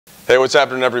Hey, what's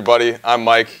happening, everybody? I'm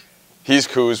Mike. He's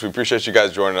Kuz. We appreciate you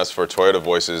guys joining us for Toyota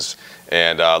Voices.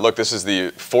 And look, this is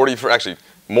the actually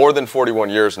more than 41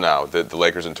 years now that the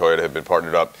Lakers and Toyota have been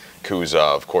partnered up. Kuz,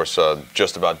 of course,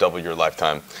 just about double your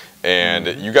lifetime. And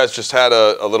you guys just had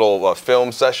a little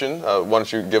film session. Why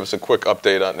don't you give us a quick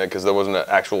update on it? Because there wasn't an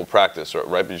actual practice,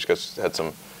 right? But you guys had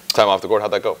some time off the court.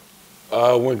 How'd that go?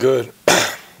 Went good.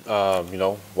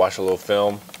 Watched a little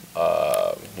film.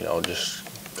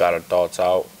 Just got our thoughts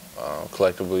out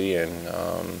collectively, and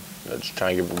just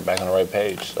trying to get back on the right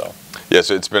page. So. Yeah,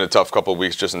 so it's been a tough couple of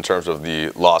weeks just in terms of the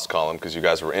loss column because you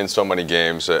guys were in so many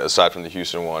games, aside from the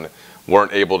Houston one,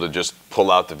 weren't able to just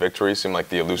pull out the victory. Seemed like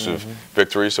the elusive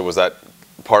victory. So was that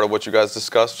part of what you guys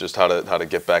discussed, just how to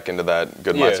get back into that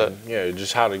good mindset? Yeah,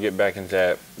 just how to get back into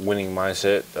that winning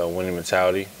mindset, winning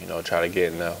mentality. Try to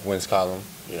get in the wins column.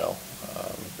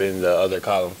 Been in the other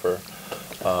column for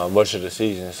much of the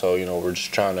season. So we're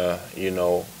just trying to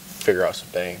figure out some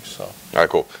things. So. All right,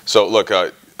 cool. So look,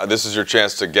 this is your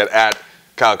chance to get at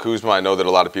Kyle Kuzma. I know that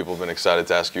a lot of people have been excited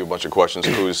to ask you a bunch of questions,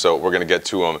 Kuz. So we're going to get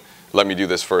to them. Let me do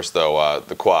this first, though.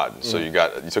 The quad. So you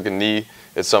took a knee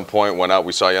at some point, went out.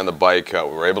 We saw you on the bike. We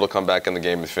were able to come back in the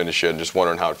game and finish it. And just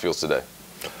wondering how it feels today.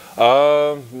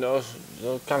 Kind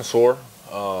of sore.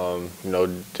 Did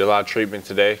a lot of treatment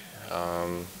today.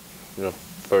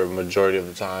 For the majority of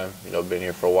the time. Been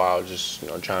here for a while. Just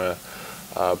trying to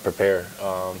prepare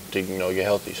to get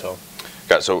healthy. So.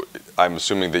 So I'm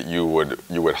assuming that you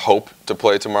would hope to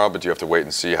play tomorrow, but you have to wait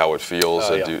and see how it feels.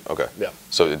 Yeah. Okay. Yeah.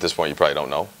 So at this point, you probably don't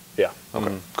know. Yeah.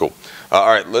 Okay. Cool. All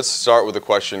right. Let's start with a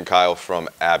question, Kyle, from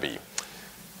Abby.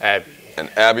 Abby. And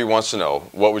Abby wants to know,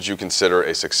 what would you consider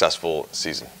a successful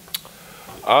season?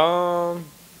 I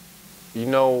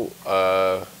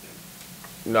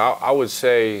would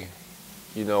say,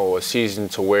 a season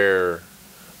to where,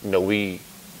 we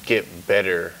get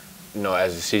better,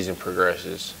 as the season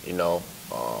progresses.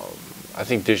 I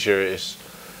think this year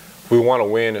we want to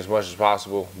win as much as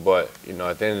possible, but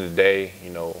at the end of the day,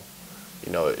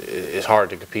 it's hard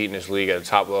to compete in this league at the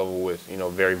top level with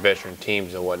very veteran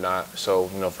teams and whatnot. So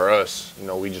for us,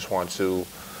 we just want to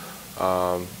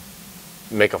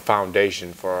make a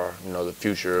foundation for the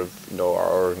future of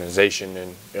our organization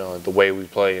and the way we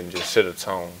play, and just set a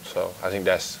tone. So I think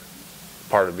that's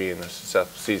part of being a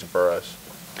successful season for us.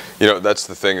 That's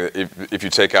the thing. If you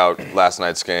take out last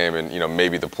night's game and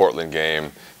maybe the Portland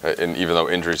game, and even though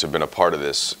injuries have been a part of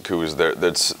this,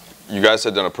 Kuz, you guys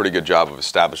have done a pretty good job of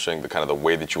establishing the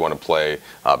way that you want to play,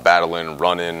 battling,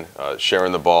 running,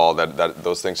 sharing the ball.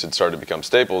 Those things had started to become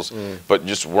staples, but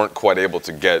just weren't quite able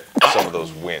to get some of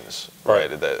those wins. Right.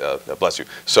 Bless you.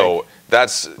 So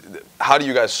how do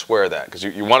you guys square that? Because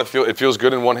you want to feel it feels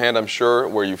good in one hand, I'm sure,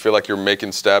 where you feel like you're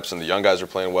making steps and the young guys are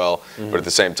playing well, but at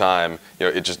the same time,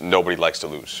 it just nobody likes to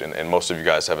lose, and most of you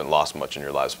guys haven't lost much in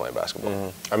your lives playing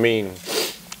basketball. I mean,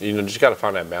 just got to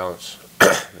find that balance.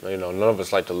 None of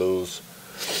us like to lose,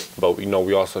 but we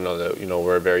also know that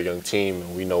we're a very young team,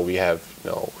 and we know we have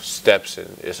steps,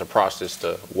 and it's a process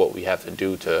to what we have to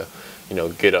do to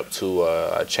get up to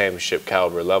a championship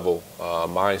caliber level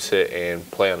mindset and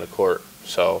play on the court.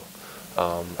 So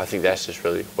I think that's just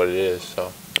really what it is.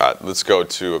 So. All right, let's go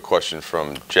to a question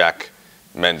from Jack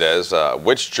Mendez.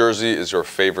 Which jersey is your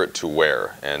favorite to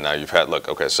wear? And now you've had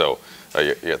so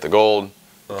you got the gold,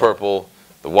 the purple,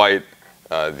 the white.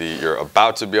 You're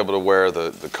about to be able to wear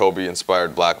the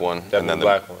Kobe-inspired black one. Definitely and then the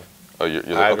black one. Oh,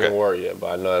 I haven't worn it yet,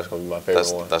 but I know that's going to be my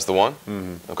favorite one. That's the one?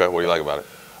 Mm-hmm. Okay, what do you like about it?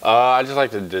 I just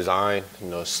like the design.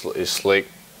 It's slick.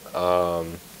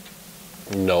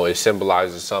 It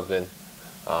symbolizes something.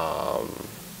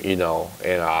 And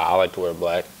I like to wear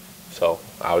black, so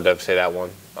I would definitely say that one.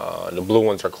 The blue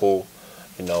ones are cool.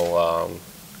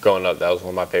 Growing up, that was one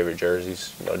of my favorite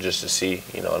jerseys. Just to see,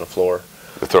 on the floor.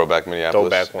 The throwback Minneapolis?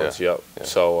 Throwback ones, yep. Yeah.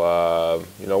 So,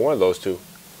 one of those two.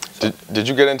 So. Did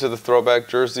you get into the throwback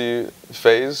jersey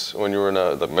phase when you were in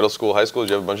the middle school, high school? Did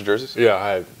you have a bunch of jerseys? Yeah, I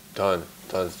had tons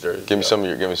of jerseys. Give me some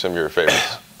of your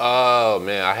favorites. Oh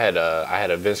man, I had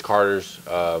a Vince Carter's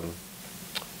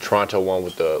Toronto one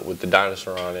with the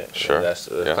dinosaur on it. Sure. That's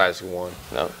the classic one.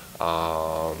 No.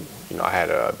 I had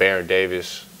a Baron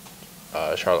Davis,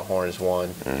 Charlotte Hornets one.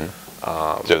 Mm-hmm.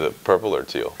 Is it the purple or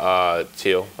teal?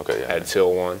 Teal. Okay, yeah. I had a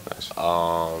teal one. Nice.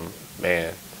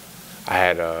 Man, I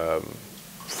had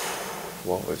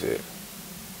what was it?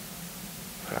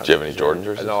 Did you have any Jordan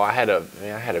jerseys? No, I had a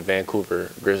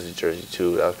Vancouver Grizzlies jersey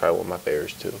too. That was probably one of my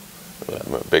favorites too.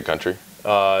 Yeah. Big Country?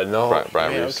 No.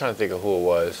 Brian Man, Reeves? I'm trying to think of who it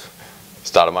was.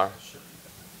 Stoudemire?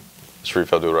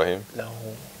 Sharif Abdul-Rahim? No.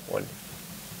 One.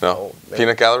 No.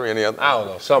 Peanut Gallery? Any other? I don't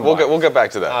know. Somebody. We'll get back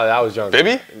to that. I was younger.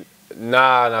 Bibby?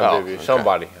 Nah, not Oh, Bibby. okay.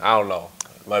 Somebody. I don't know.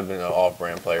 Might have been an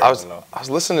off-brand player. I don't know. was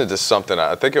listening to something.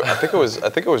 I think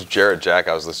it was Jarrett Jack.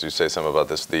 I was listening to say something about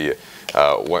this.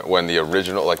 When the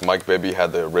original, like Mike Bibby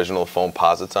had the original foam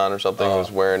Positron or something. He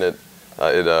was wearing it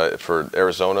for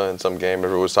Arizona in some game.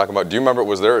 Everyone was talking about. Do you remember?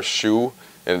 Was there a shoe?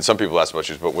 And some people asked about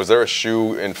shoes, but was there a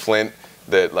shoe in Flint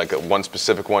that, like, one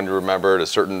specific one you remembered, a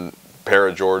certain pair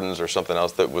of Jordans or something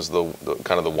else that was the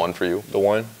kind of the one for you? The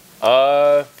one?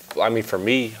 I mean, for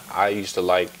me, I used to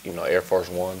like, Air Force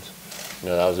Ones.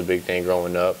 That was a big thing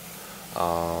growing up.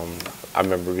 I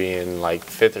remember being like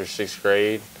 5th or 6th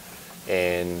grade,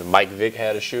 and Mike Vick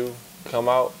had a shoe come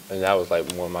out, and that was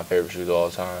like one of my favorite shoes of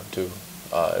all time too.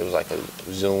 It was like a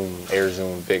Air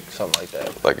Zoom Vick, something like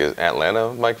that. Like is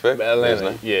Atlanta Mike Vick?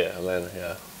 Atlanta, yeah, Atlanta,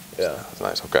 yeah. Yeah. That's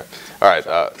nice. Okay. All right.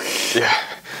 Yeah.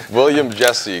 William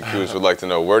Jesse Kuz would like to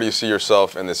know, where do you see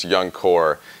yourself in this young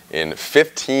core in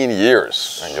 15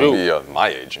 years? And you'll be my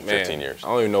age in 15 years. I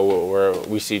don't even know where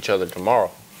we see each other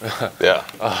tomorrow. Yeah.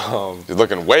 You're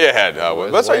looking way ahead.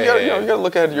 That's why you gotta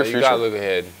look ahead to your future. You gotta look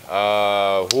ahead.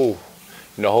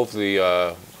 Hopefully,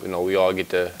 we all get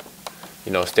to,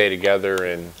 stay together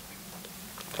and,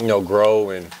 grow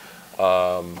and,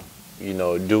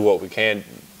 do what we can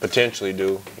potentially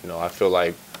do. I feel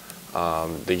like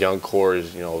the young core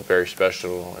is, very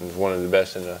special and is one of the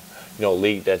best in the,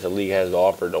 league that the league has to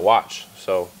offer to watch.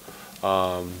 So,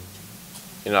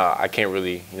 I can't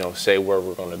really, say where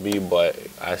we're going to be, but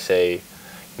I say,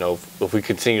 if we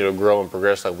continue to grow and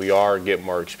progress like we are, get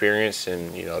more experience,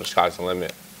 and, the sky's the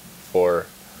limit for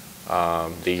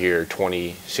the year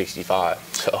 2065.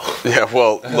 So. Yeah,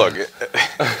 well, look.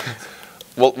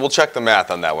 We'll check the math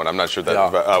on that one. I'm not sure that,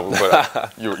 no.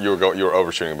 but you were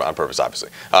overshooting on purpose, obviously.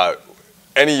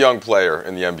 Any young player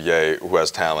in the NBA who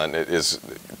has talent,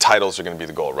 titles are going to be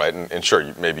the goal, right? And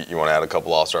sure, maybe you want to add a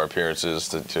couple All-Star appearances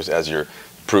to just as you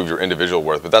prove your individual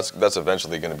worth, but that's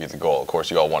eventually going to be the goal. Of course,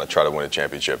 you all want to try to win a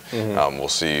championship. Mm-hmm. We'll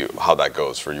see how that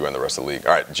goes for you and the rest of the league.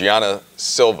 All right, Gianna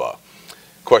Silva.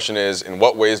 Question is, in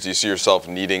what ways do you see yourself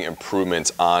needing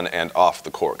improvements on and off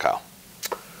the court, Kyle?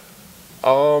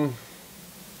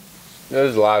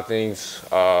 There's a lot of things.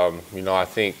 I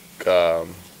think,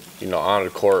 on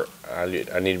the court, I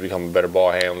need to become a better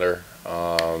ball handler.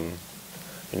 I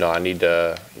need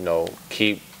to,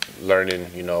 keep learning,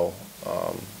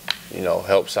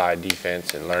 help side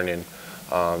defense and learning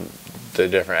the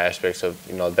different aspects of,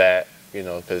 that,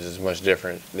 because it's much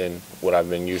different than what I've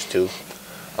been used to.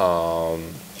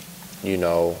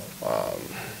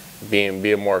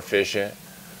 Being more efficient.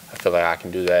 I feel like I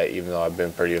can do that even though I've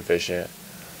been pretty efficient.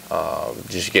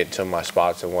 Just getting to my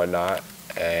spots and whatnot,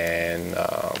 and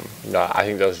I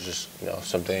think those are just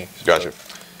some things. Gotcha.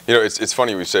 It's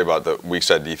funny we say about the weak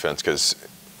side defense because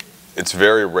it's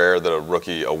very rare that a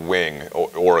rookie, a wing,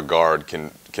 or a guard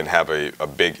can have a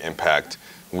big impact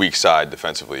weak side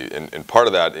defensively, and part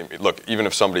of that, look, even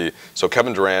if somebody, so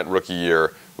Kevin Durant, rookie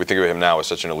year, we think of him now as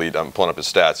such an elite. I'm pulling up his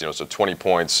stats, so 20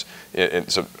 points,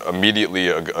 so immediately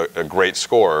a great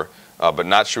scorer. But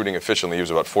not shooting efficiently. He was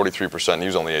about 43%. And he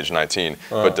was only age 19.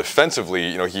 But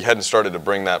defensively, he hadn't started to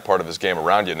bring that part of his game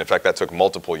around yet. And in fact, that took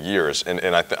multiple years. And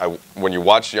when you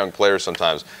watch young players,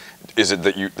 sometimes, is it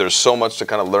that there's so much to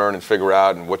kind of learn and figure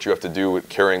out, and what you have to do with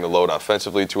carrying the load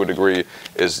offensively to a degree?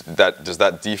 Does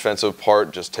that defensive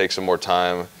part just take some more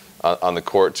time on the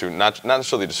court to not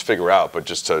necessarily just figure out, but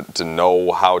just to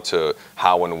know how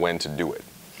and when to do it?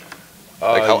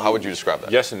 Like how would you describe that?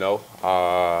 Yes and no.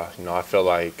 I feel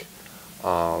like.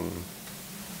 To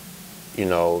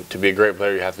be a great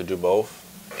player, you have to do both.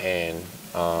 And,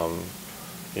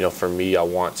 for me, I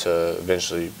want to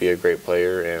eventually be a great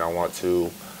player, and I want to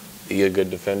be a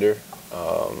good defender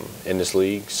in this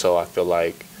league. So I feel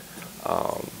like,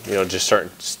 just certain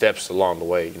steps along the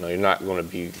way. You're not going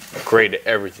to be great at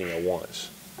everything at once.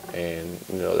 And,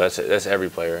 that's every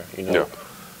player. Yeah.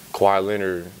 Kawhi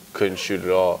Leonard couldn't shoot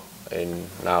at all, and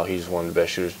now he's one of the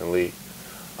best shooters in the league.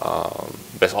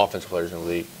 Best offensive players in the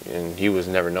league, and he was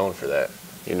never known for that,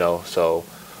 So,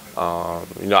 I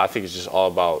think it's just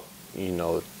all about,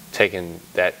 taking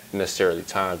that necessarily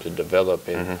time to develop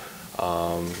and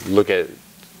look at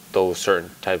those certain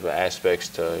type of aspects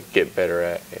to get better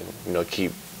at, and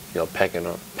keep, pecking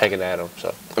at them.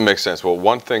 So it makes sense. Well,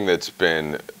 one thing that's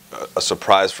been a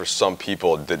surprise for some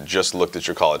people that just looked at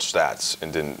your college stats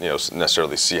and didn't,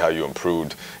 necessarily see how you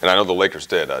improved. And I know the Lakers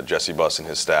did. Jesse Buss and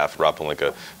his staff, Rob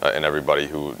Pelinka, and everybody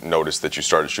who noticed that you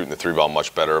started shooting the three ball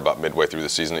much better about midway through the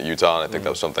season at Utah. And I think that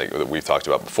was something that we've talked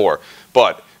about before.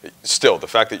 But still, the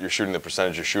fact that you're shooting the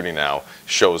percentage you're shooting now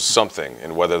shows something.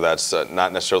 And whether that's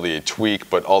not necessarily a tweak,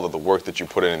 but all of the work that you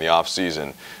put in the off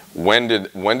season, when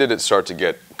did it start to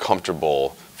get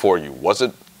comfortable for you? Was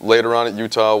it later on at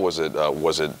Utah? Was it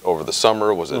over the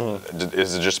summer? Was it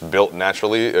is it just built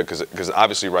naturally? Because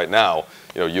obviously right now,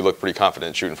 you look pretty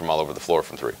confident shooting from all over the floor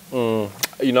from three.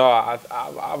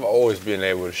 I've always been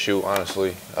able to shoot,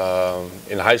 honestly.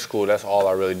 In high school, that's all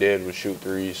I really did was shoot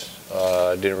threes.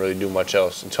 I didn't really do much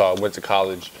else until I went to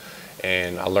college,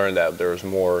 and I learned that there was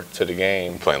more to the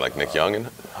game. Playing like Nick Young in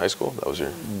high school? That was your...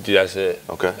 That's it.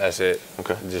 Okay. That's it.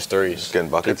 Okay. Just threes. Just getting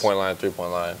buckets?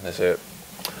 Three-point line. That's it.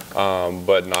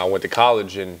 But no, I went to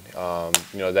college, and that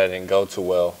didn't go too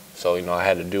well. So I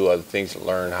had to do other things to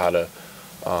learn how to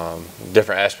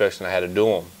different aspects, and I had to do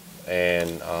them.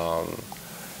 And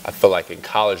I feel like in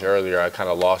college earlier, I kind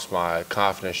of lost my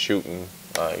confidence shooting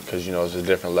because it's a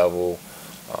different level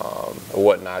or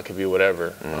whatnot. It could be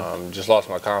whatever. Just lost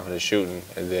my confidence shooting,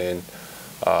 and then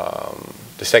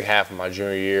the second half of my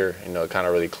junior year, it kind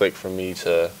of really clicked for me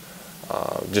to.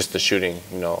 Just the shooting,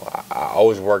 I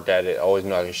always worked at it. I always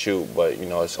knew I could shoot, but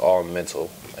it's all mental.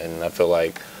 And I feel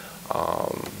like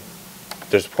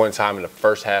there's a point in time in the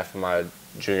first half of my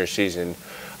junior season,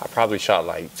 I probably shot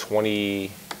like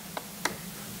 20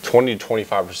 to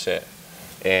 25%.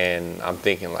 And I'm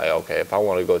thinking like, okay, if I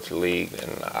want to go to the league, then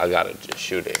I gotta just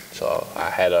shoot it. So I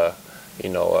had a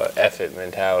effort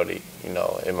mentality,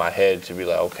 in my head to be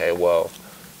like, okay, well,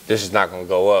 this is not gonna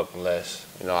go up unless.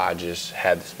 I just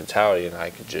had this mentality, and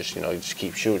I could just, just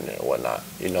keep shooting it and whatnot,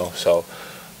 So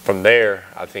from there,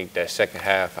 I think that second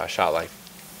half, I shot like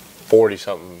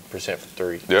 40-something% for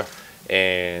three. Yeah.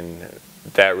 And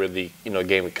that really,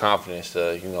 gave me confidence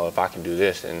to, if I can do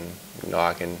this, and,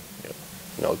 I can,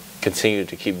 continue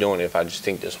to keep doing it if I just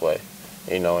think this way,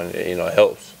 and it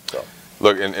helps. So.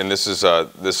 Look, and this is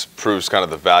this proves kind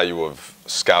of the value of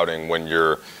scouting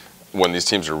when these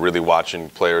teams are really watching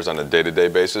players on a day-to-day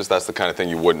basis. That's the kind of thing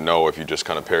you wouldn't know if you just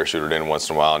kind of parachuted in once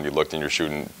in a while and you looked and you're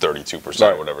shooting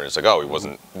 32% or whatever, and it's like, oh, he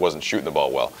wasn't shooting the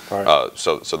ball well. Right.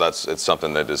 So it's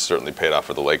something that has certainly paid off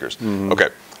for the Lakers. Okay,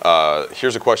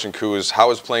 here's a question, Kuz. How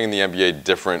is playing in the NBA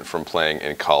different from playing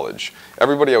in college?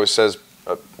 Everybody always says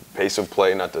pace of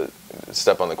play, not to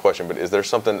step on the question, but is there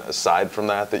something aside from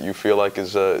that you feel like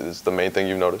is the main thing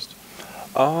you've noticed?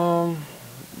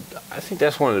 I think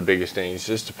that's one of the biggest things,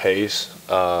 just the pace.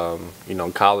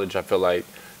 In college, I feel like,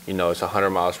 it's 100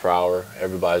 miles per hour.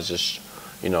 Everybody's just,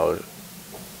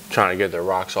 trying to get their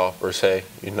rocks off, per se.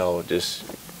 Just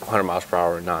 100 miles per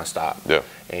hour nonstop. Yeah.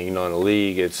 And, in the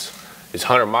league, it's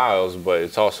 100 miles, but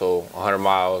it's also 100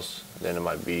 miles, then it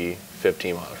might be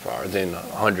 15 miles per hour, then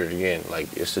 100 again.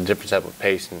 Like, it's a different type of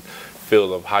pace and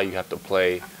feel of how you have to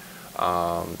play.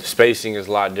 The spacing is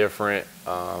a lot different.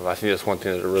 I think that's one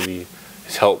thing that really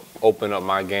has helped open up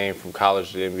my game from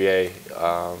college to the NBA,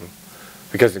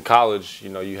 because in college,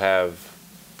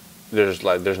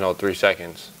 there's no 3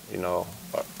 seconds,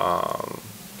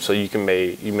 so you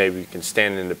maybe can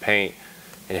stand in the paint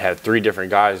and have 3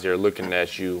 different guys there looking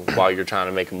at you while you're trying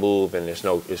to make a move, and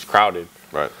it's crowded.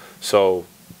 Right. So,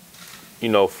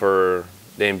 for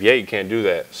the NBA, you can't do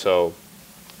that. So,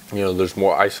 there's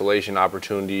more isolation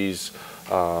opportunities,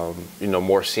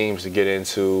 more seams to get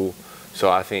into. So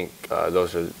I think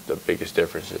those are the biggest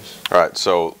differences. All right,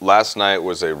 so last night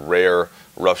was a rare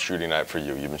rough shooting night for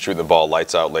you. You've been shooting the ball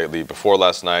lights out lately. Before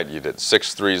last night, you did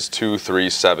 6 threes, 2, 3,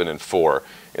 7, and 4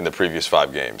 in the previous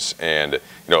 5 games. And,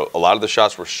 a lot of the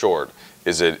shots were short.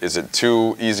 Is it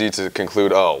too easy to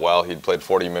conclude, oh, well, he'd played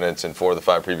 40 minutes in 4 of the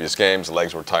 5 previous games, the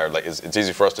legs were tired? Like, it's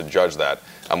easy for us to judge that.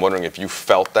 I'm wondering if you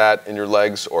felt that in your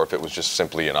legs or if it was just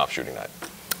simply an off shooting night.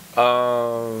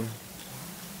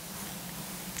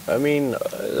 I mean,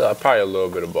 probably a little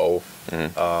bit of both.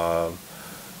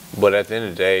 But at the end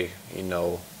of the day,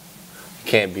 you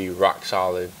can't be rock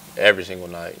solid every single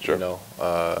night. Sure.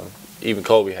 Even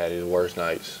Kobe had his worst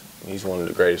nights. He's one of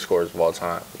the greatest scorers of all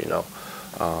time.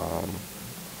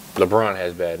 LeBron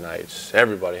has bad nights.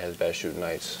 Everybody has bad shooting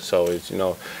nights. So it's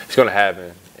it's going to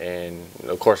happen. And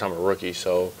of course, I'm a rookie,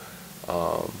 so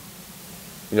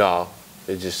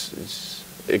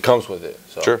it comes with it.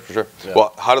 So. Sure, for sure. Yeah.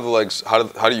 Well, how do the legs? How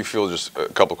do you feel? Just a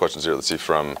couple questions here. Let's see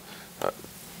from.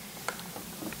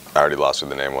 I already lost who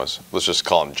the name was. Let's just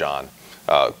call him John.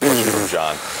 Question from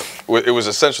John. It was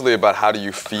essentially about how do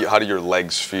you feel? How do your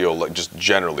legs feel? Like just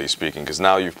generally speaking, because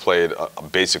now you've played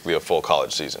basically a full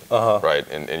college season, right?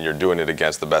 And you're doing it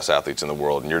against the best athletes in the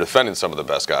world, and you're defending some of the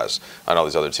best guys on all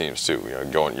these other teams too.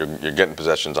 You're getting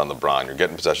possessions on LeBron. You're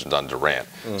getting possessions on Durant.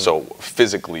 So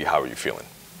physically, how are you feeling?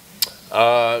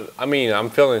 I mean, I'm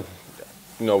feeling,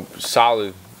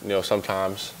 solid,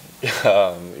 sometimes. It's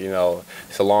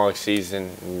a long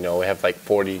season. We have like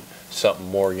 40-something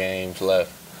more games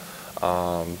left.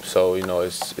 So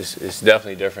it's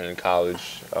definitely different in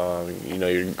college.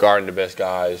 You're guarding the best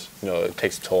guys. It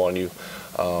takes a toll on you.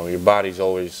 Your body's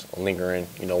always lingering.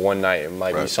 One night it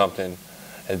might be something,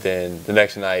 and then the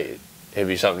next night it'd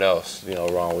be something else.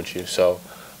 Wrong with you. So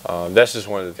that's just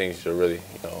one of the things to really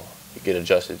get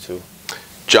adjusted to.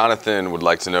 Jonathan would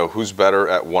like to know who's better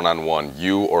at one-on-one,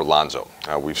 you or Lonzo?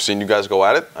 We've seen you guys go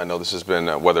at it. I know this has been,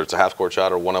 whether it's a half-court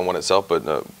shot or one-on-one itself, but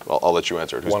I'll let you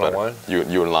answer it. Who's one-on-one? better?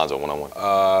 You and Lonzo, one-on-one.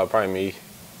 Probably me.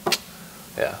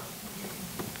 Yeah.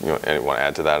 You want to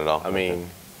add to that at all? I mean,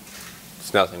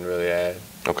 it's nothing really to add.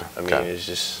 Okay. I mean, it's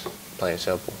just plain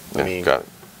simple. Yeah, I mean, got it.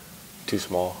 Too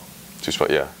small. Too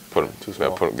small, yeah. Put him, too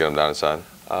small. Get him down inside.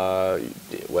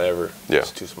 Whatever. Yeah.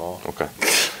 It's too small. Okay.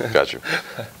 Got you.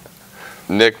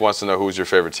 Nick wants to know who's your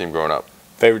favorite team growing up.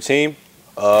 Favorite team?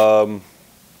 I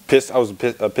was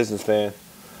a Pistons fan.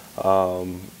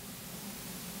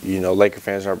 Laker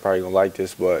fans aren't probably gonna like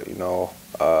this, but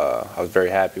I was very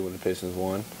happy when the Pistons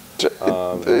won. You're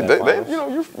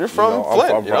from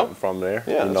Flint. I'm from there.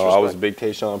 Yeah, I was a big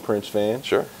Tayshaun Prince fan.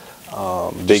 Sure.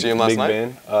 Did you see him last night?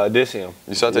 Ben. Did see him.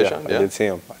 You saw Tayshaun? Yeah, I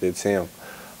did see him.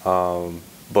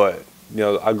 But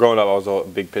growing up, I was a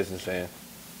big Pistons fan.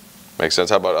 Makes sense.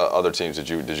 How about other teams? Did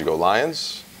you go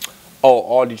Lions? Oh,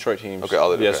 all Detroit teams. Okay,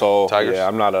 all the yeah. So Tigers. Yeah,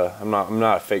 I'm not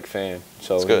a fake fan.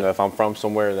 So if I'm from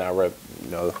somewhere, then I rep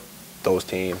those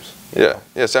teams. Yeah.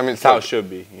 Yes. I mean, that's how it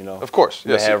should be. Of course.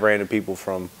 Yes. They have random people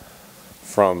from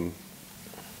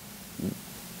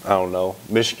I don't know,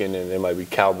 Michigan, and they might be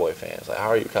Cowboy fans. Like, how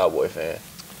are you a Cowboy fan?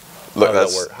 Look,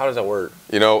 how does that work?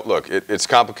 Look, it's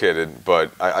complicated,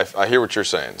 but I hear what you're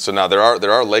saying. So now there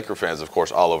are Laker fans, of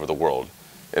course, all over the world.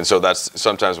 And so that's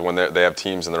sometimes when they have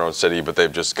teams in their own city, but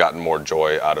they've just gotten more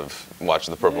joy out of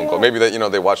watching the purple and gold. Maybe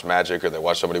they watch Magic or they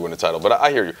watch somebody win a title. But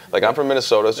I hear you. Like, I'm from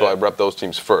Minnesota, so I rep those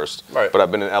teams first. Right. But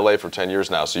I've been in LA for 10 years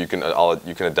now, so you can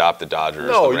adopt the Dodgers,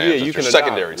 the Rams. You can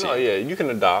secondary team. No, yeah, you can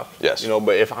adopt. Yes.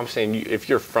 But if I'm saying if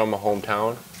you're from a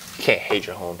hometown, you can't hate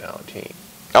your hometown team.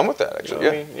 I'm with that, actually.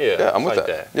 You know what I mean? Yeah, I'm with like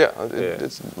that. Yeah,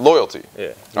 it's loyalty. Yeah.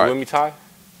 You All right. with me, Ty?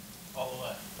 All the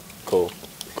way. Cool.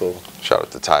 Shout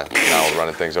out to Ty. Now we're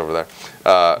running things over there.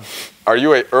 Are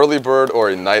you a early bird or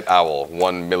a night owl?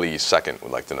 1 millisecond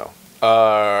would like to know.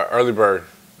 Early bird.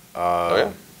 Oh,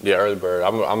 yeah? Yeah, early bird.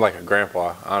 I'm like a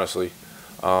grandpa, honestly.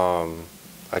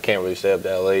 I can't really stay up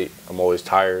that late. I'm always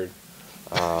tired.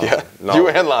 You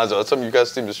and Lonzo. That's something you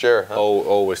guys seem to share. Huh?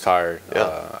 Always tired.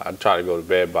 Yeah. I try to go to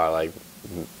bed by like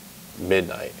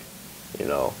midnight.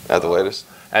 At the latest?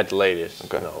 At the latest.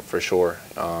 Okay. For sure.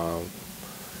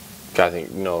 I think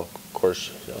of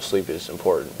course, sleep is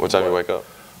important. What time do you wake up?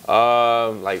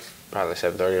 Like probably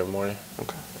 7:30 in the morning.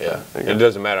 Okay. Yeah. It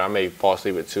doesn't matter. I may fall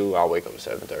asleep at 2. I'll wake up at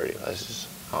 7:30. That's just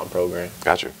how I'm programmed.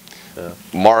 Got you. Yeah.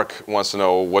 Mark wants to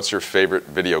know what's your favorite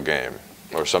video game,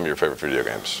 or some of your favorite video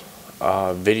games.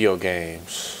 Video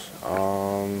games.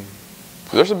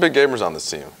 There's some big gamers on this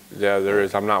team. Yeah, there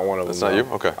is. I'm not one of them. That's not you?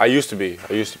 Okay. I used to be.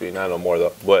 Not no more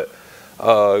though. But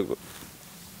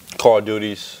Call of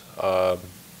Duties,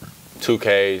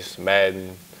 2Ks,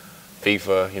 Madden,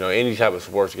 FIFA. Any type of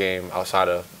sports game outside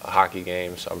of hockey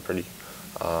games, I'm pretty.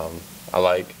 I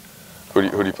like. Who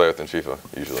do you play with in FIFA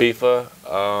usually? FIFA.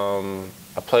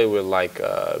 I play with like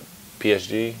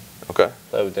PSG. Okay.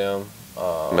 Play with them.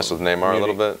 Mess with Neymar Munich, a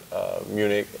little bit.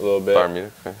 Munich a little bit. Bayern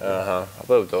Munich. Okay. I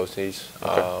play with those teams.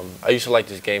 Okay. I used to like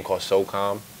this game called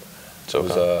SOCOM. It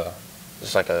was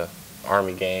just like a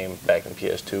army game back in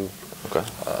PS2. Okay.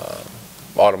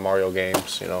 All the Mario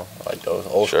games, like those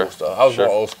old school stuff. I was more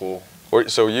old school.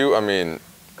 So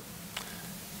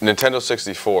Nintendo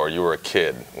 64. You were a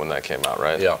kid when that came out,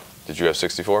 right? Yeah. Did you have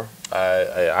 64? I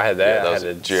had that. I had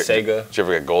a Sega. Did you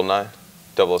ever get GoldenEye?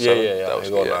 007? Yeah. That was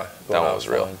GoldenEye. That one was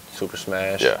real. Fun. Super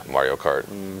Smash. Yeah, Mario Kart.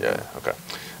 Yeah, okay.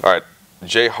 All right,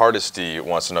 Jay Hardesty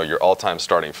wants to know your all-time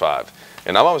starting five.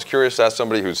 And I'm always curious to ask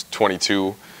somebody who's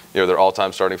 22, their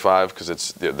all-time starting five,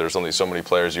 because there's only so many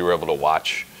players you were able to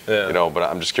watch. Yeah. But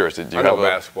I'm just curious. Do you I know have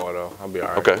basketball though. I'll be all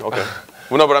right. Okay.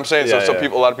 Well, no, but I'm saying Yeah,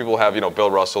 a lot of people have Bill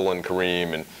Russell and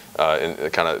Kareem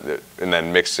and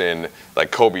then mix in like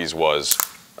Kobe's was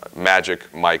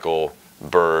Magic, Michael,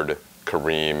 Bird,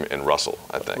 Kareem, and Russell,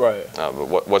 I think. Right.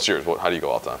 But what's yours? How do you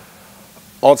go all time?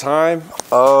 All time,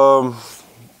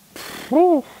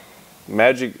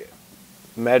 Magic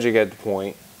at the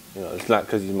point. It's not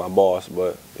because he's my boss,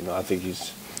 but I think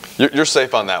he's. You're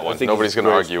safe on that one. Nobody's going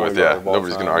to argue with that.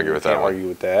 Nobody's going to argue with that one. Argue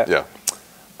with that. Yeah.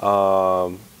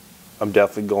 I'm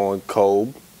definitely going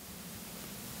Kobe,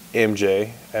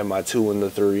 MJ at my 2 and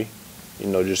the 3.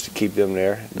 Just to keep them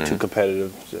there. Too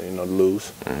competitive, to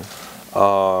lose.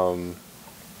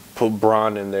 Put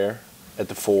Bron in there at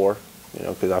the 4.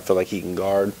 because I feel like he can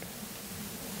guard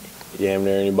damn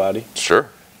near anybody. Sure.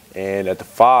 And at the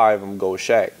 5, I'm going to go with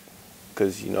Shaq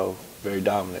because, very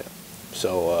dominant.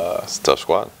 So It's a tough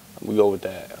squad. I'm going to go with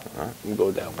that. All right. I'm going to go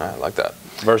with that one. All right, I like that.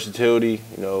 Versatility,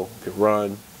 could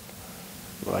run.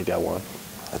 I like that one.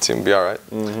 That team will be all right.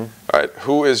 Mm-hmm. All right,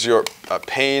 who is your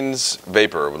Payne's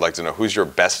Vapor would like to know who's your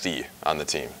bestie on the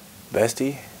team?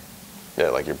 Bestie? Yeah,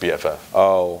 like your BFF.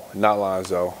 Oh, not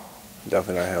Lonzo.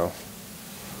 Definitely not him.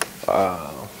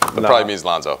 That probably means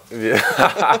Lonzo. Yeah.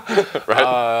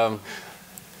 Right?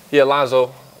 Yeah,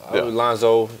 Lonzo. Yeah.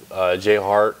 Lonzo, Jay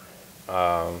Hart.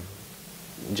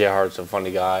 Jay Hart's a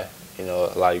funny guy. A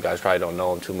lot of you guys probably don't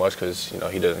know him too much because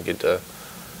he doesn't get the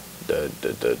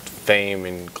fame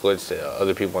and glitz that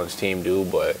other people on his team do.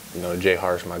 But Jay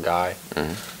Hart's my guy.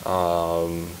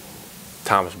 Mm-hmm.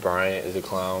 Thomas Bryant is a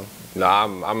clown. No,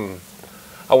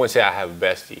 I wouldn't say I have a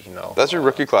bestie. That's your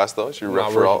rookie class, though. It's your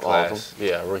rep for all of them.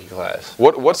 Yeah, rookie class.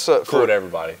 What's Cool for with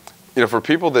everybody. for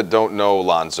people that don't know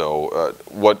Lonzo,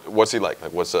 what's he like?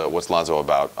 Like what's Lonzo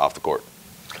about off the court?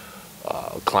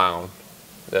 Clown,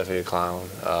 definitely a clown.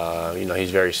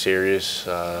 He's very serious,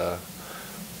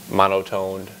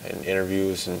 monotoned in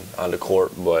interviews and on the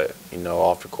court, but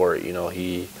off the court,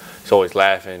 he's always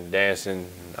laughing, dancing.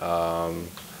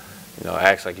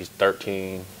 Acts like he's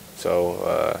 13.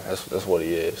 So that's what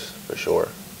he is for sure.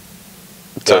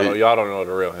 So y'all don't know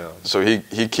the real him. So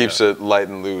he keeps it light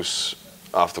and loose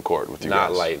off the court with you guys.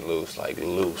 Not light and loose, like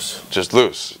loose. Just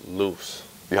loose. Loose.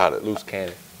 Got it. Loose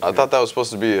cannon. I thought that was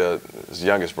supposed to be his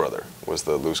youngest brother was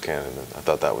the loose cannon. I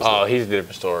thought that was. Oh, he's a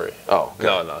different story. Oh,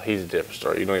 okay. No, he's a different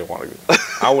story. You don't even want to.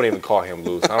 I wouldn't even call him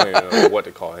loose. I don't even know what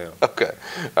to call him. Okay, all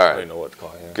I right. don't even know what to call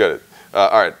him. Good.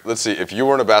 All right. Let's see. If you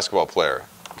weren't a basketball player,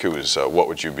 Kuz, what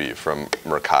would you be from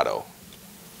Mercado?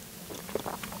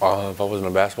 If I wasn't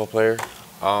a basketball player,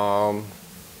 damn.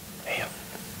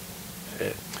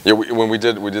 Shit. Yeah, when we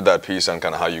did that piece on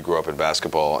kind of how you grew up in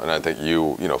basketball, and I think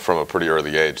you from a pretty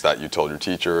early age that you told your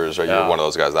teachers, right? Yeah. You were one of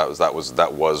those guys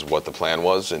that was what the plan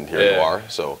was, and here you are.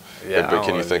 So, Yeah, but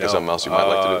can you think of something else you might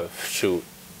like to do? Shoot,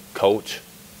 coach.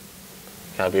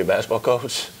 Can I be a basketball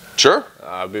coach? Sure.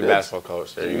 I'll be a basketball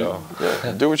coach. There you go.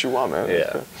 Yeah, do what you want, man. Yeah.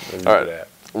 Okay. Let's All do right. that.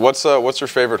 What's your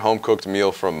favorite home cooked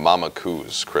meal from Mama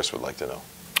Kuz? Chris would like to know.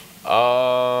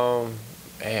 Mama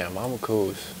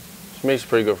Kuz. She makes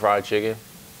pretty good fried chicken.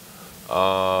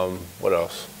 What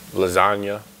else?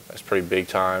 Lasagna. That's pretty big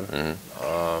time.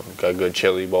 Mm-hmm. Got a good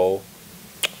chili bowl.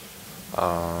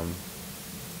 One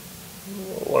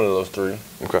of those three.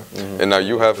 Okay. Mm-hmm. And now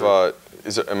you have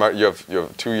you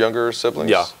have two younger siblings?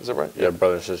 Yeah. Is that right? Yeah,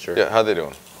 brother and sister. Yeah. How they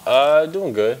doing?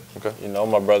 Doing good. Okay.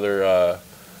 My brother,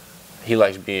 he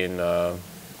likes being,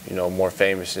 more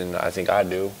famous than I think I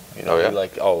do. Oh, yeah? He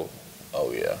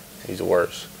oh yeah, he's the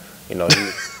worst.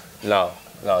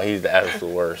 No, he's the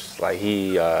absolute worst. Like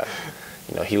he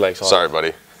likes all. Sorry,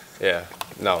 buddy. Yeah.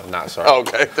 No, not sorry. Oh,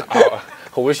 okay.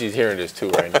 I wish he's hearing this too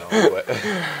right now. But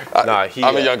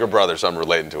I'm a younger brother, so I'm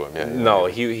relating to him. Yeah. No,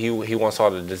 he wants all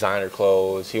the designer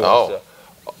clothes. He wants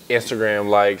the Instagram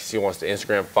likes. He wants the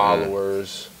Instagram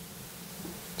followers.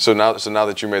 So now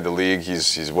that you made the league,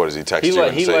 he's what, does he text you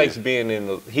and He say? likes being in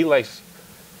the.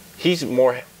 He's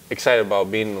more excited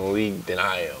about being in the league than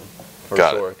I am, for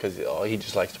Got it. sure. Because he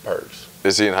just likes the perks.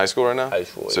 Is he in high school right now? High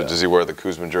school. So yeah. does he wear the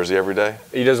Kuzma jersey every day?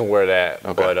 He doesn't wear that,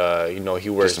 Okay. but he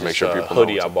wears Just to make this sure people know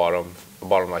hoodie what's I up. bought him. I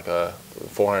bought him like a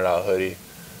 $400 hoodie,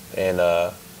 and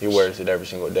he wears it every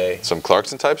single day. Some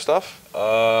Clarkson type stuff?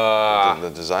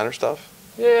 The designer stuff?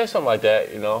 Yeah, something like that.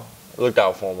 I looked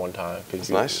out for him one time because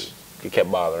nice. He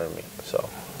kept bothering me, so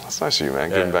That's nice of you, man.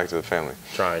 Giving Yeah. back to the family.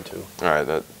 trying to. All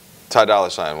right, Ty Dollar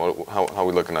Sign. How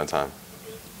we looking on time?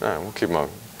 All right, we'll keep them up.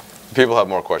 People have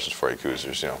more questions for you,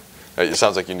 Coozers. It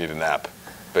sounds like you need a nap,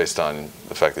 based on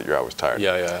the fact that you're always tired.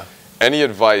 Yeah. Any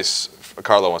advice?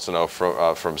 Carlo wants to know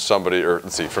from somebody, or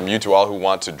let's see, from you to all who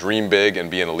want to dream big and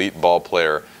be an elite ball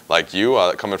player like you,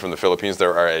 coming from the Philippines.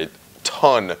 There are a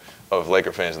ton of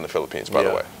Laker fans in the Philippines, by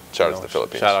the way. Shout out to the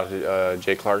Philippines. Shout out to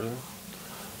Jay Clarkson.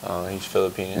 He's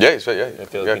Filipino. Yeah,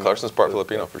 Filipino. Clarkson's part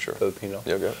Filipino for sure. Filipino.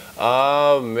 Yeah, good.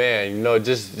 Oh man,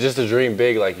 just to dream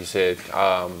big, like you said.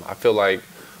 I feel like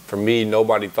for me,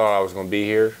 nobody thought I was gonna be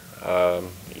here. I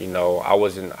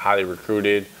wasn't highly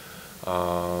recruited.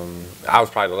 I was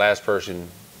probably the last person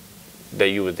that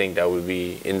you would think that would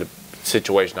be in the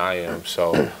situation I am.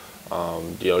 So,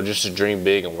 just to dream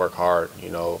big and work hard.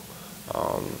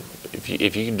 If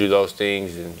you can do those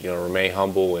things and remain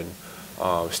humble and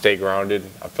stay grounded,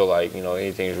 I feel like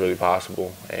anything is really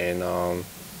possible. And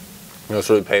it's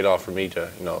really paid off for me to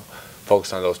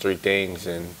focus on those three things.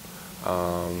 And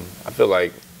I feel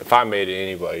like if I made it,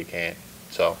 anybody can.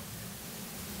 So.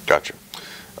 Gotcha.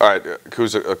 All right,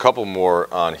 Kuz, a couple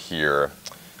more on here.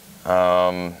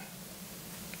 Let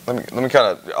me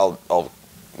kind of, I'll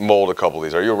mold a couple of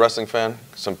these. Are you a wrestling fan?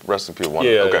 Some wrestling people want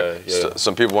to know. Okay. Yeah.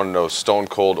 Some people want to know Stone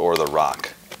Cold or The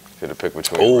Rock. If you had to pick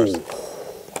between. Oh,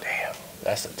 damn.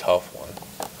 That's a tough one.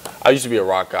 I used to be a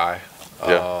Rock guy.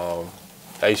 Yeah.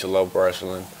 I used to love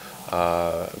wrestling.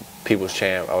 People's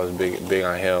Champ, I was big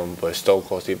on him. But Stone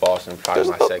Cold Steve Austin, probably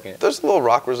my second. There's a little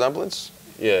Rock resemblance.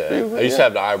 Yeah. I used to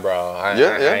have the eyebrow. I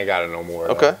ain't got it no more.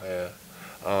 Okay.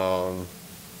 Yeah.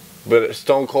 But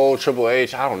Stone Cold, Triple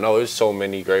H, I don't know. There's so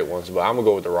many great ones, but I'm gonna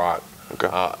go with The Rock.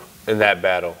 Okay. In that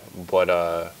battle.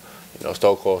 But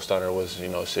Stone Cold Stunner was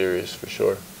serious for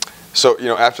sure. So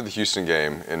after the Houston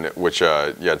game, in which you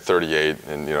had 38,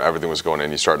 and everything was going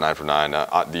in, you start 9 for 9.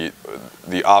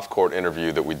 The off-court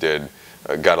interview that we did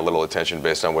got a little attention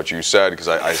based on what you said, because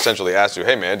I essentially asked you,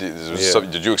 hey man,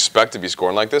 did you expect to be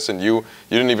scoring like this? And you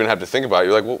didn't even have to think about it.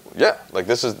 You're like, well, yeah, like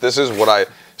this is what I.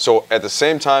 So at the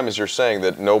same time as you're saying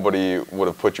that nobody would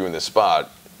have put you in this spot,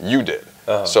 you did.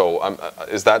 Uh-huh. So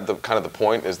is that the kind of the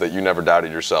point? Is that you never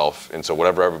doubted yourself, and so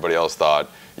whatever everybody else thought,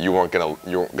 you weren't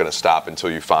gonna stop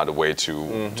until you found a way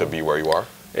to be where you are?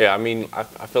 Yeah, I mean, I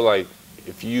feel like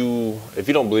if you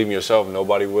don't believe in yourself,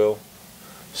 nobody will.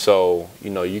 So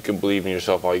you can believe in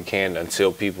yourself all you can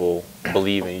until people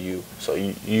believe in you. So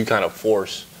you kind of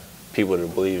force people to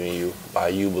believe in you by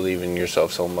you believing in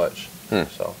yourself so much.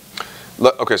 So.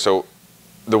 Okay, so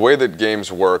the way that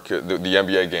games work, the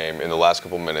NBA game in the last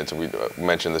couple minutes, and we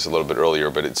mentioned this a little bit earlier,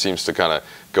 but it seems to kind of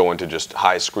go into just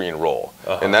high screen roll.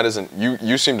 And that isn't,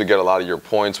 you seem to get a lot of your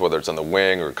points, whether it's on the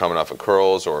wing or coming off of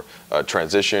curls or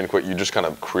transition, you just kind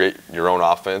of create your own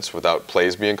offense without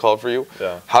plays being called for you.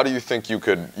 Yeah. How do you think you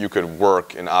could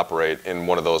work and operate in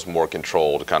one of those more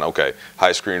controlled kind of,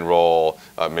 high screen roll,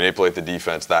 manipulate the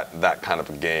defense, that kind of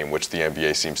a game, which the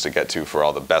NBA seems to get to for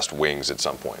all the best wings at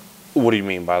some point? What do you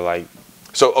mean by like?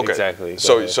 So exactly.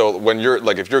 So when you're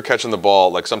if you're catching the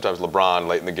ball, like sometimes LeBron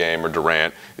late in the game or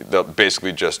Durant, they'll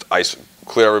basically just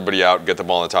clear everybody out, get the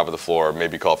ball on the top of the floor,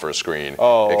 maybe call for a screen, and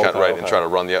try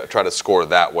to try to score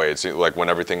that way. It's like when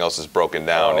everything else is broken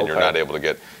down and you're not able to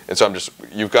get. And so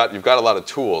you've got a lot of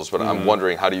tools, but I'm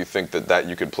wondering, how do you think that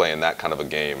you could play in that kind of a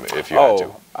game if you had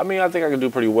to? I mean, I think I could do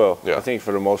pretty well. Yeah. I think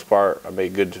for the most part, I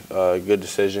make good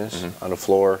decisions on the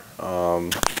floor.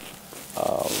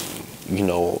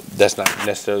 That's not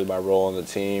necessarily my role on the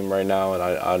team right now, and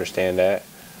I understand that.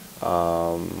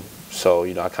 So,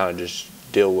 I kind of just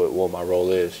deal with what my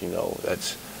role is.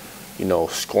 That's,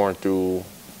 scoring through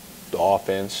the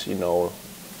offense.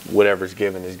 Whatever's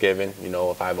given is given.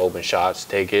 If I have open shots,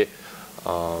 take it.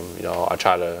 I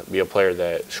try to be a player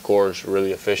that scores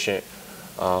really efficient,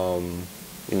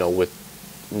 with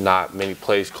not many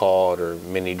plays called or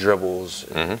many dribbles,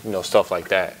 stuff like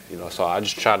that. So I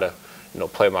just try to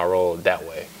play my role that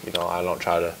way. I don't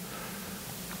try to,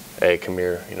 hey, come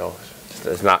here.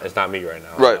 It's not me right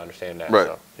now. Right. I understand that. Right.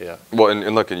 So, yeah. Well,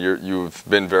 and look, you've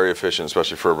been very efficient,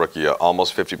 especially for a rookie.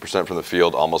 Almost 50% from the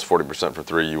field, almost 40% for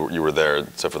three. You were there,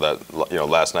 except for that.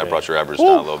 Last night brought your average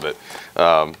down a little bit.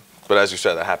 But as you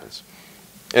said, that happens.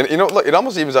 And look, it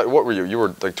almost evens out. What were you? You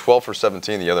were like 12 for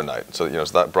 17 the other night. So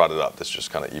so that brought it up. This just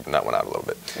kind of evened that one out a little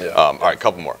bit. Yeah. All right,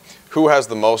 couple more. Who has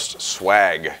the most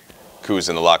swag? Who's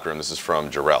in the locker room? This is from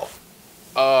Jarrell.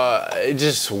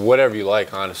 Just whatever you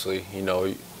like, honestly.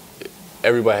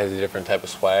 Everybody has a different type of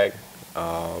swag.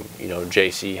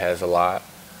 JC has a lot.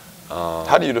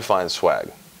 How do you define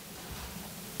swag?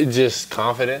 Just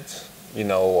confidence.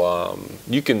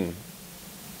 You can,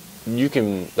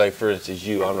 like, for instance,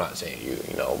 I'm not saying you,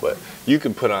 but you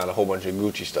can put on a whole bunch of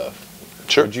Gucci stuff.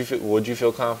 Sure. Would you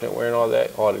feel confident wearing all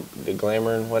that, all the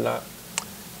glamour and whatnot,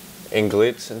 and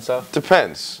glitz and stuff?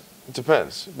 Depends. It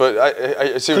depends. But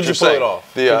I see what you're saying.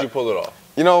 Could you pull it off?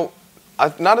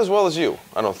 Not as well as you,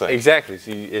 I don't think. Exactly.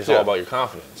 See, it's all about your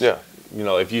confidence. Yeah.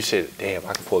 If you say, damn,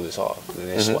 I can pull this off, then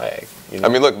it's swag. I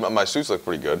mean, look, my suits look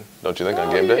pretty good, don't you think,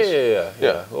 on game days?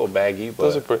 Yeah. A little baggy, but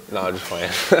those are pretty. No, I'm just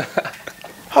playing.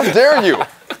 How dare you?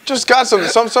 Just got some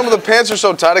of the pants are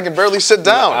so tight I can barely sit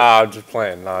down. I'm just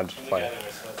playing.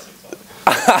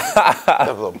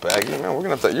 Have a little baggy, man. You're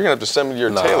gonna have to send me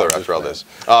your tailor after all this.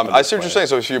 I see what you're saying.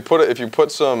 So if you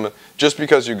put some, just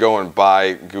because you go and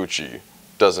buy Gucci,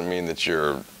 doesn't mean that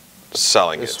you're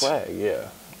selling it's it. Swag, yeah.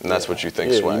 And that's what you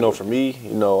think swag. For me,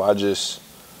 I just,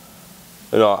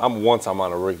 I'm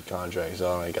on a rookie contract,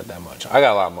 so I ain't got that much. I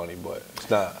got a lot of money, but it's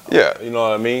not. Yeah. You know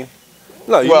what I mean?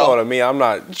 No, you know what I mean. I'm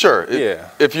not. Sure. Yeah.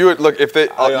 If you would look, you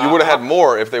would have had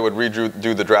more if they would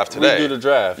do the draft today. Redo the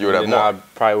draft. You would have more.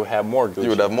 I'd probably have more Gucci. You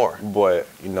would have more. But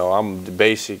I'm the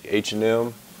basic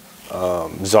H&M,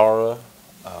 Zara,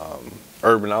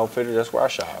 Urban Outfitters, that's where I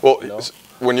shop. Well, you know?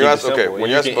 when you Keep ask, it okay, simple. when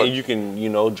And you ask about, you can, you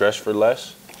know, dress for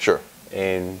less sure.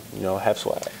 and, you know, have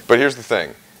swag. But here's the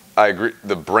thing. I agree.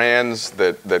 The brands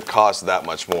that cost that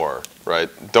much more, right,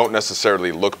 don't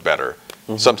necessarily look better.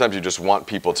 Sometimes you just want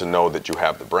people to know that you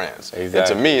have the brands. Exactly. And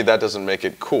to me, that doesn't make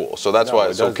it cool. So that's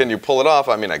why. So can you pull it off?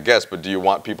 I mean, I guess. But do you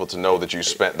want people to know that you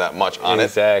spent that much on it?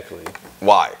 Exactly.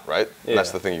 Why? Right. Yeah. And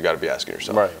that's the thing you got to be asking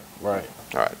yourself. Right. Right.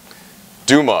 All right.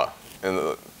 Duma,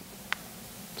 and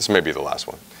this may be the last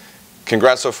one.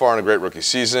 Congrats so far on a great rookie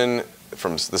season.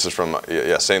 This is from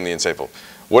Sanely and Safel.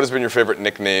 What has been your favorite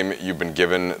nickname you've been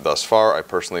given thus far? I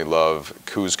personally love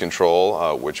Kuz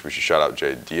Control, which we should shout out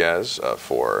Jay Diaz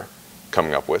for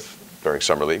coming up with during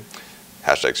Summer League.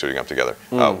 Hashtag suiting up together.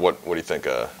 What do you think?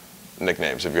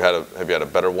 Nicknames. Have you had a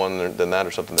better one than that,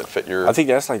 or something that fit your? I think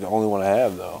that's like the only one I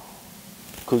have though.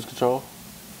 Cruise Control.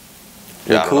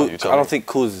 Yeah, I don't think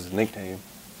Kuz is a nickname.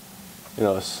 You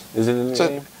know, is it a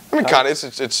nickname? I mean, kind of.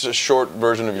 It's a short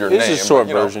version of your name. It's a short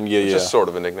version, yeah. It's just sort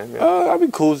of a nickname. Yeah. I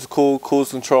mean, Kuz is cool.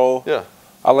 Cruise Control. Yeah.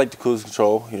 I like the Cruise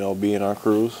Control. You know, being on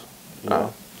cruise. You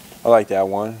know, I like that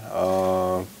one.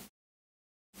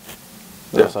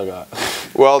 What else I got?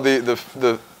 Well,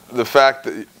 the fact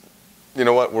that, you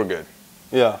know what, we're good.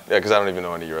 Yeah. Yeah, because I don't even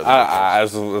know any of your other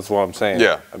nicknames. That's what I'm saying.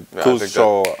 Yeah. Cruise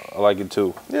Control, I like it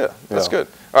too. Yeah, that's good.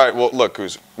 All right, well, look,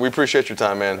 Kuz, we appreciate your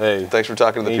time, man. Hey. Thanks for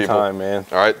talking to the people. Anytime, man.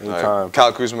 All right. Anytime.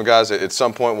 Kyle Kuzma, guys, at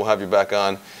some point we'll have you back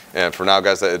on. And for now,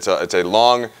 guys, it's a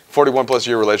long 41-plus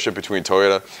year relationship between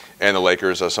Toyota and the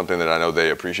Lakers, something that I know they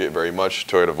appreciate very much.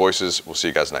 Toyota Voices. We'll see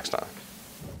you guys next time.